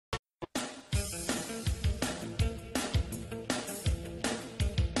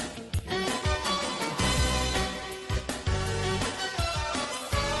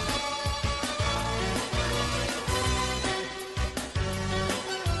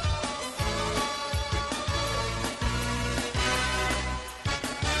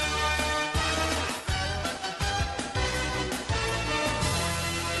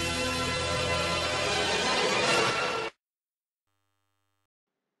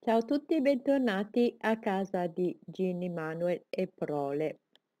Ciao a tutti, bentornati a casa di Ginny, Manuel e Prole.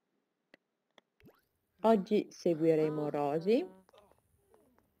 Oggi seguiremo Rosy,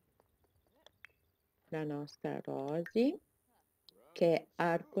 la nostra Rosy, che è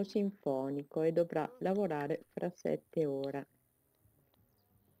arco sinfonico e dovrà lavorare fra 7 ore.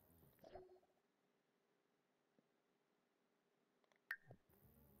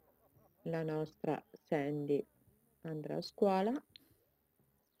 La nostra Sandy andrà a scuola.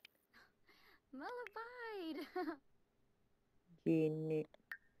 Ginny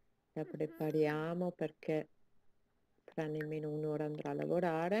la prepariamo perché fra nemmeno un'ora andrà a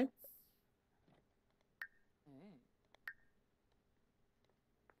lavorare.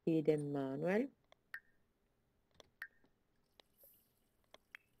 Ida e Manuel.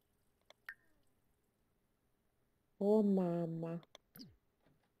 Oh mamma,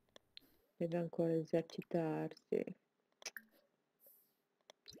 deve ancora esercitarsi.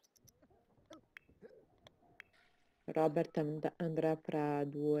 Robert andrà fra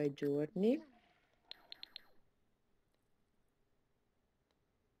 2 giorni.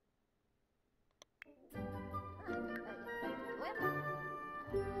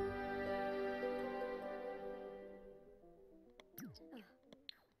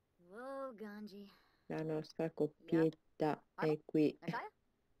 La nostra coppietta è qui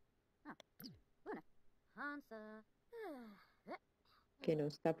che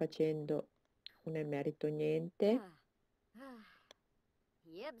non sta facendo un emerito niente.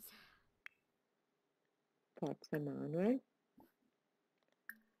 Forza Manuel.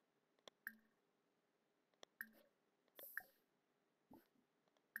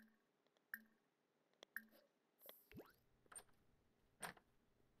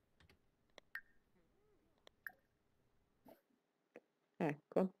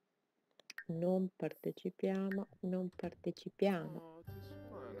 Ecco, non partecipiamo.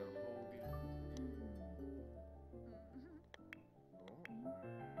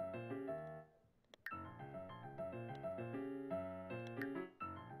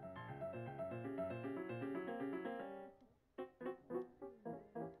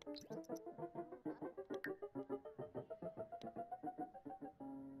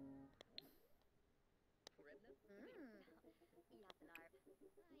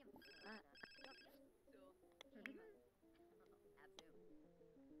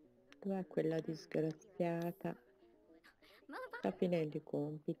 Dov'è quella disgraziata? Sta finendo i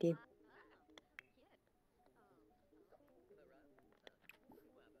compiti.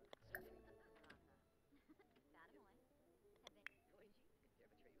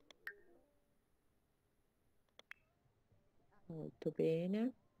 Molto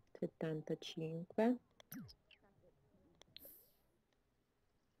bene. 75.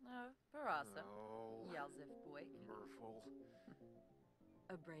 Parasa. Yazif boy.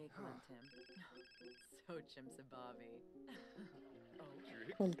 A break him. Sochim sabavi.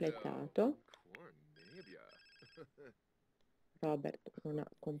 Completato. Robert non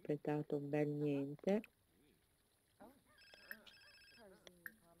ha completato un bel niente.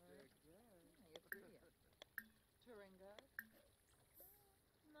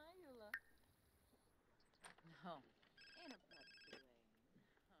 No.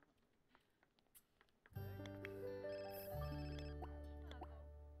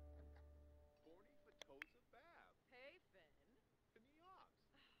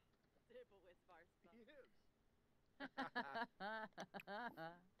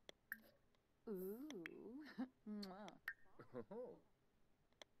 Ooh.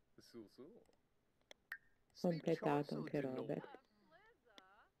 Completato anche Robert.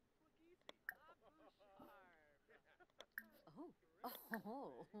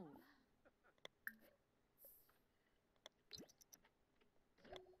 Oh.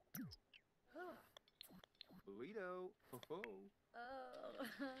 Burrito. Oh.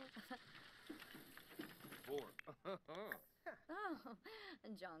 Oh,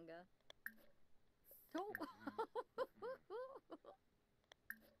 Jonga.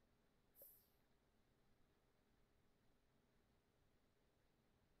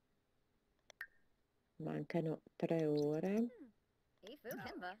 Mancano 3 ore.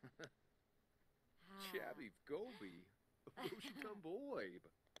 Kimba. Chabby Gobi. Bushitum Boyb.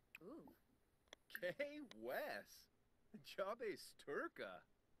 Ooh. K Wes. Chabe Sturka.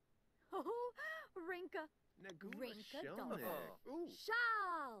 Oh, Rinka. Nagula Rinka Shone. Ooh.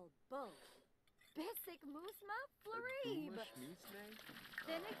 Shalbo. Basic Musma Florib. Guma Schmeesne.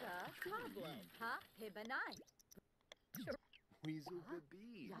 Vinegar Tablo. Ha Hibanai. Weasel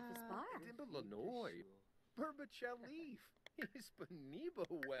Babi. Yafaspar. Dimbalanoy. Burba Chalif. Hispaniba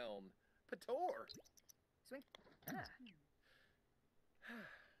Whelm. Pator. Swing.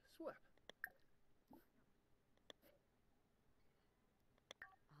 swip.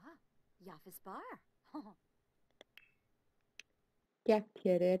 Ah, Yafis bar.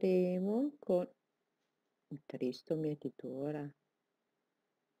 Chiacchiereremo con il tristo mietitura.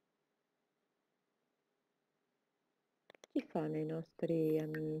 Che si fanno i nostri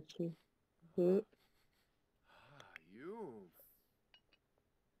amici? Ah, you.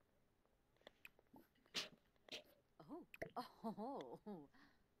 Oh.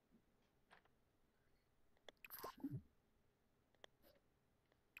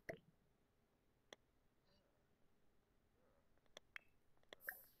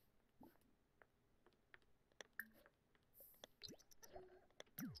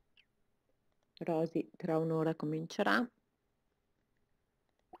 Rosy tra un'ora comincerà. Mhm.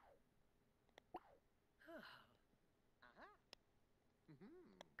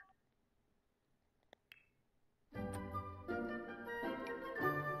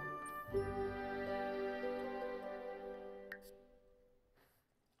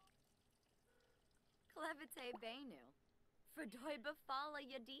 Clevite benu. Fredoi befala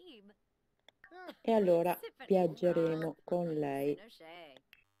yadim. E allora Sippin' viaggeremo con lei. Sinoshe.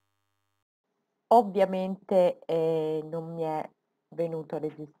 Ovviamente non mi è venuto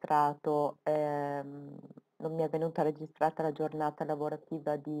registrato, non mi è venuta registrata la giornata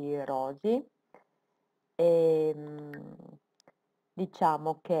lavorativa di Rosy.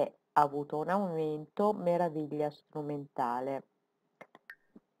 Diciamo che ha avuto un aumento meraviglia strumentale.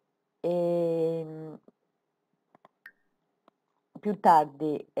 Più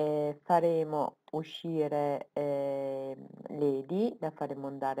tardi faremo uscire Lady, la faremo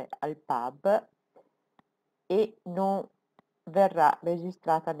andare al pub e non verrà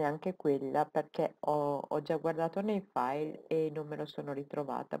registrata neanche quella perché ho già guardato nei file e non me lo sono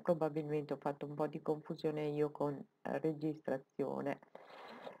ritrovata. Probabilmente ho fatto un po' di confusione io con registrazione.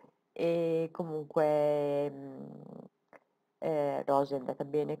 E comunque Rosy è andata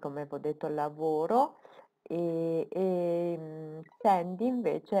bene, come avevo detto, al lavoro e Sandy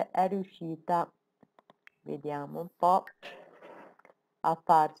invece è riuscita, vediamo un po', a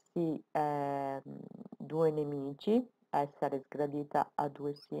farsi 2 nemici, a essere sgradita a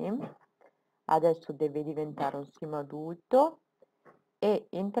 2 sim. Adesso deve diventare un sim adulto e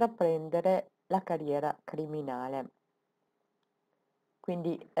intraprendere la carriera criminale.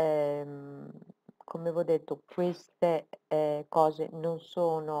 Quindi, come avevo detto, queste cose non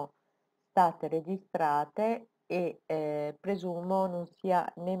sono state registrate e presumo non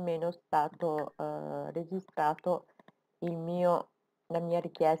sia nemmeno stato registrato la mia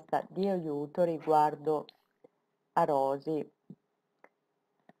richiesta di aiuto riguardo a Rosy,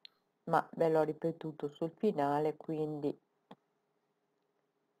 ma ve l'ho ripetuto sul finale, quindi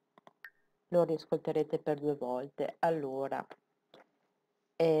lo riascolterete per 2 volte. Allora,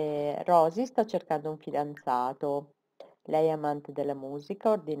 Rosy sta cercando un fidanzato. Lei è amante della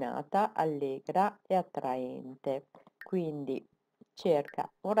musica, ordinata, allegra e attraente, quindi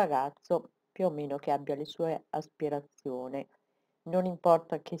cerca un ragazzo più o meno che abbia le sue aspirazioni. Non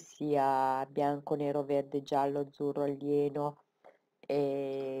importa che sia bianco, nero, verde, giallo, azzurro, alieno,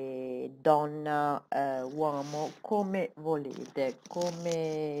 donna, uomo, come volete,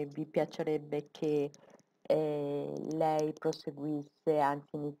 come vi piacerebbe che lei proseguisse,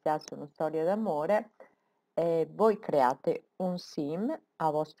 anzi iniziasse una storia d'amore. Voi create un sim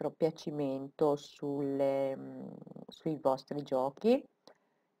a vostro piacimento sui vostri giochi,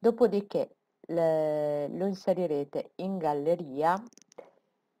 dopodiché lo inserirete in galleria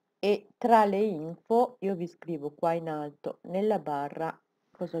e tra le info io vi scrivo qua in alto nella barra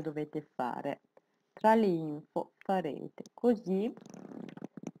cosa dovete fare. Tra le info farete così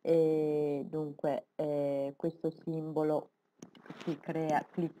e dunque questo simbolo si crea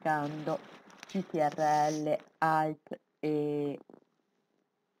cliccando CTRL Alt e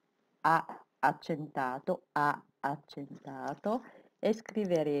A accentato e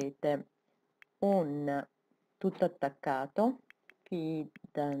scriverete un tutto attaccato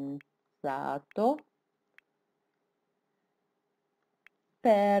fidanzato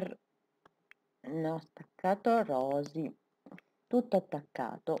per no staccato Rosy, tutto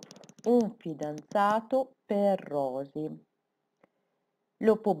attaccato, un fidanzato per Rosy.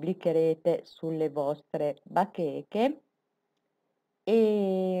 Lo pubblicherete sulle vostre bacheche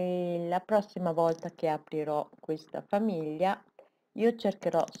e la prossima volta che aprirò questa famiglia io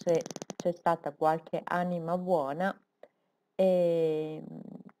cercherò se c'è stata qualche anima buona che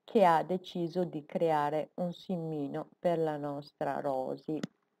ha deciso di creare un simmino per la nostra Rosy.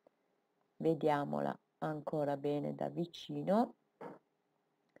 Vediamola ancora bene da vicino.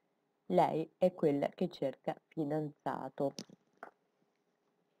 Lei è quella che cerca fidanzato.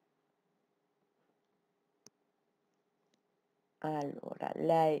 Allora,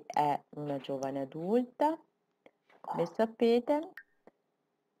 lei è una giovane adulta, come sapete,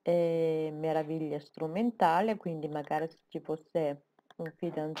 meraviglia strumentale, quindi magari se ci fosse un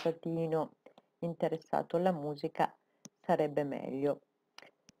fidanzatino interessato alla musica sarebbe meglio.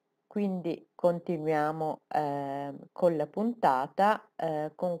 Quindi continuiamo con la puntata,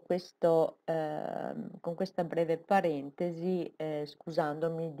 con questa breve parentesi,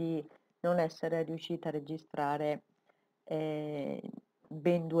 scusandomi di non essere riuscita a registrare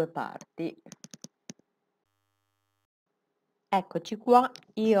ben 2 parti. Eccoci qua,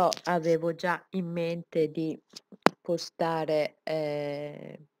 io avevo già in mente di postare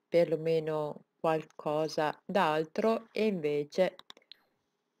perlomeno qualcosa d'altro e invece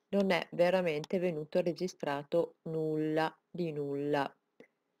non è veramente venuto registrato nulla di nulla.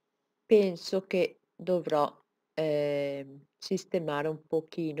 Penso che dovrò sistemare un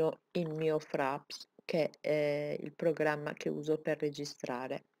pochino il mio Fraps, che è il programma che uso per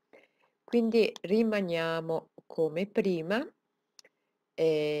registrare. Quindi rimaniamo come prima.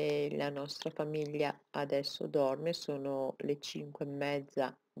 La nostra famiglia adesso dorme, sono le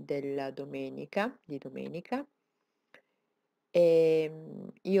 5:30 della domenica, di domenica.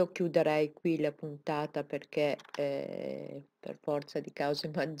 Io chiuderei qui la puntata perché per forza di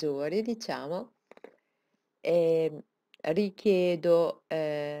cause maggiori, diciamo, richiedo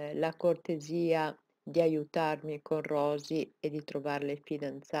la cortesia di aiutarmi con Rosy e di trovarle il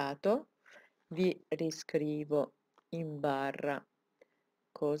fidanzato. Vi riscrivo in barra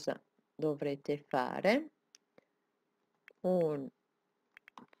cosa dovrete fare. Un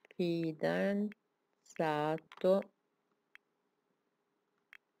fidanzato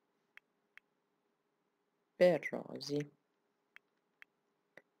per Rosy.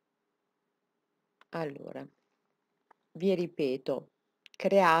 Allora, vi ripeto,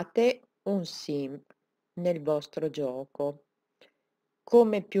 create un sim nel vostro gioco,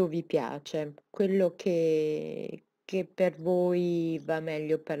 come più vi piace, quello che per voi va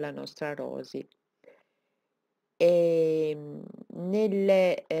meglio per la nostra Rosy.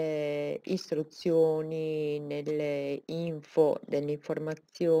 Nelle istruzioni, nelle info, delle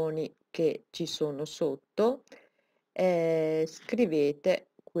informazioni che ci sono sotto,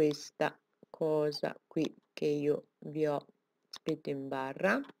 scrivete questa cosa qui che io vi ho scritto in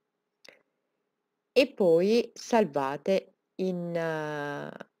barra e poi salvate in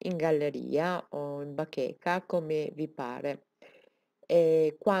galleria o in bacheca come vi pare.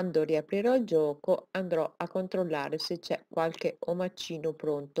 E quando riaprirò il gioco andrò a controllare se c'è qualche omacino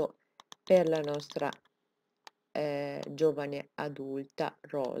pronto per la nostra giovane adulta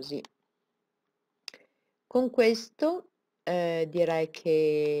Rosy. Con questo direi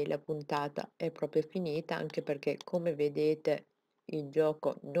che la puntata è proprio finita, anche perché come vedete il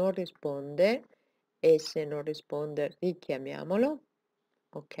gioco non risponde e se non risponde richiamiamolo,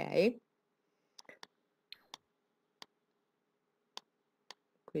 ok?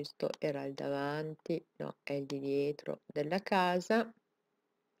 Questo era il davanti, no, è il di dietro della casa.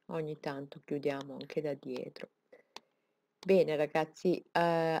 Ogni tanto chiudiamo anche da dietro. Bene ragazzi,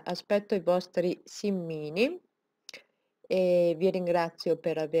 aspetto i vostri simmini e vi ringrazio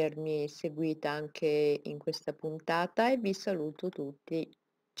per avermi seguita anche in questa puntata e vi saluto tutti.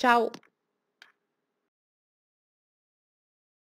 Ciao!